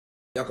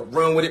Y'all can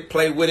run with it,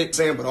 play with it,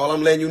 but all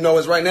I'm letting you know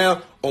is right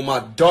now, on my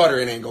daughter,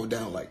 it ain't go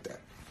down like that.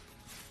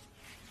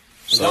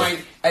 So,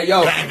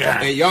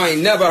 y'all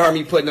ain't never heard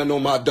me put nothing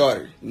on my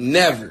daughter.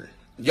 Never.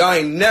 Y'all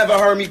ain't never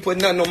heard me put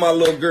nothing on my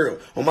little girl.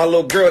 On my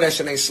little girl, that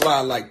shit ain't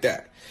slide like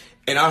that.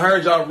 And I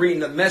heard y'all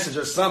reading a message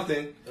or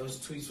something. Those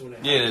tweets when it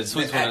happened. Yeah, the tweets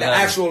when it happened. The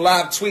actual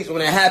live tweets when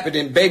it happened,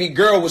 and baby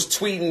girl was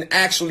tweeting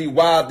actually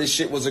while this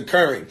shit was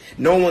occurring.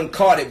 No one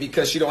caught it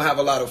because she don't have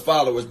a lot of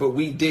followers, but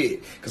we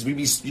did. Because we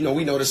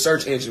know the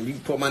search engine. We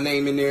put my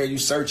name in there, you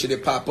search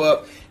it pop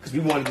up. Because we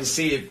wanted to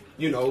see if,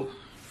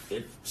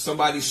 if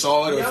somebody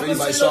saw it or if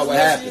anybody saw what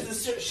happened.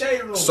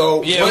 So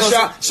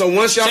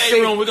once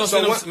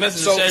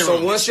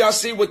y'all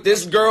see what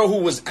this girl who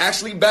was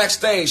actually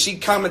backstage, she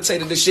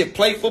commentated the shit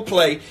play for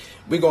play.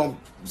 We gonna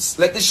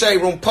let the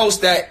Shade Room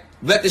post that.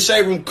 Let the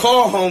Shade Room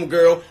call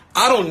homegirl.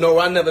 I don't know.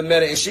 I never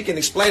met her, and she can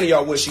explain to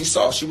y'all what she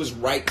saw. She was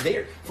right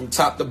there from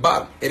top to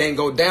bottom. It ain't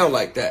go down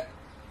like that.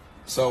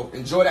 So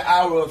enjoy the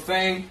hour of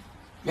fame.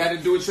 You had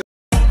to do it.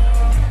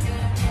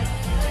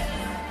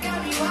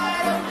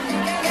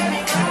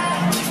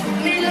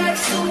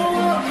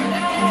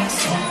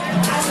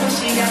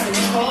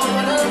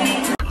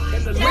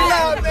 We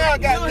loud now,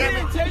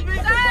 goddammit.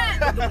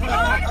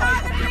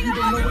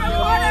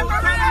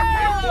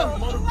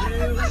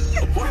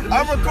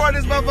 I'm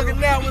recording this motherfucker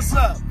now. What's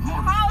up? He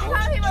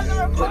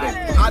wasn't recording.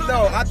 I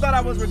know. I thought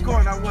I was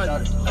recording. I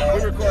wasn't.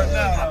 We recording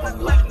now.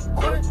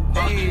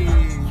 Hey.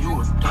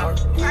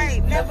 I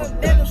ain't never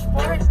been a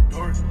sport.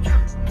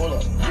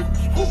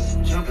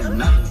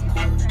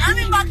 I'm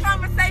in my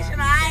conversation,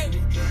 alright?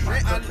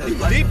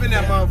 Deep in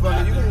that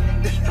motherfucker.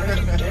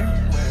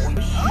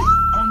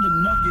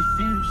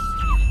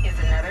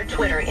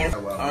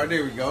 Alright,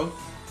 there we go.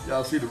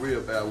 Y'all see the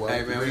real Bad Boy.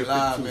 Hey, man, we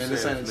live, man.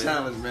 This ain't a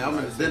challenge, man. I'm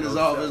in the dentist's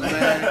office,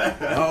 man.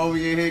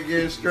 Homie in here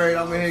getting straight.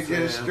 I'm in here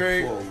getting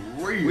straight.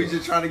 We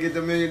just trying to get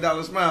the $1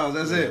 million smiles.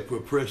 That's it.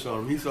 Put pressure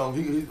on him. He's on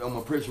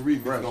my pressure read.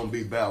 He's going to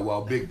be Bow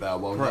Wow, big Bow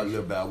Wow, not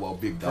little Bow Wow,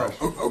 big dog.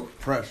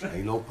 Pressure.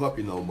 Ain't no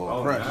puppy no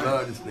more. Pressure.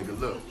 Love this nigga.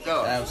 Look.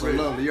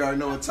 Absolutely. You already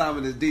know what time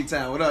it is.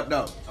 D-Town. What up,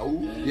 though?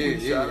 Oh,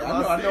 yeah.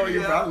 I know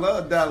you. I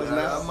love Dallas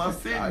now. My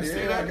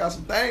city. I got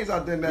some things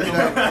out there now.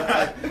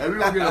 And we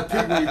going to get a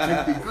pic when you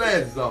take these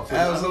glasses off.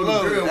 Absolutely.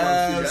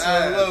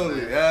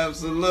 Yeah,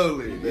 this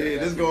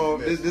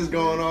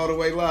going all the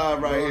way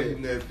live right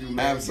here.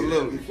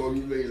 Absolutely.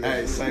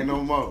 Hey, say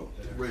no more.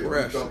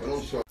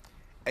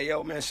 Hey,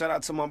 yo, man, shout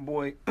out to my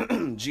boy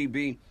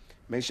GB.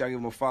 Make sure I give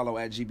him a follow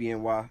at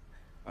GBNY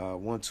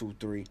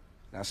 123.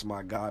 That's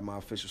my guy, my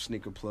official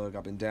sneaker plug.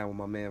 I've been down with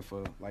my man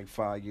for like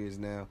 5 years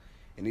now.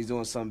 And he's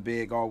doing something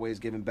big, always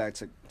giving back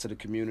to the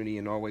community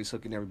and always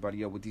hooking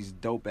everybody up with these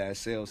dope-ass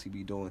sales he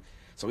be doing.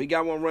 So we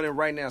got one running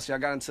right now. So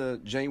y'all got into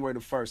January the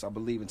 1st, I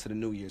believe, into the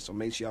new year. So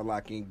make sure y'all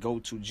lock in. Go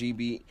to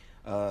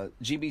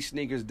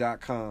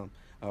gbsneakers.com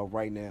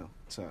right now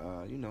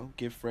to,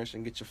 get fresh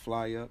and get your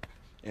fly up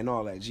and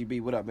all that.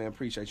 GB, what up, man?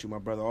 Appreciate you, my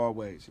brother,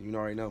 always. You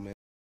already know, man.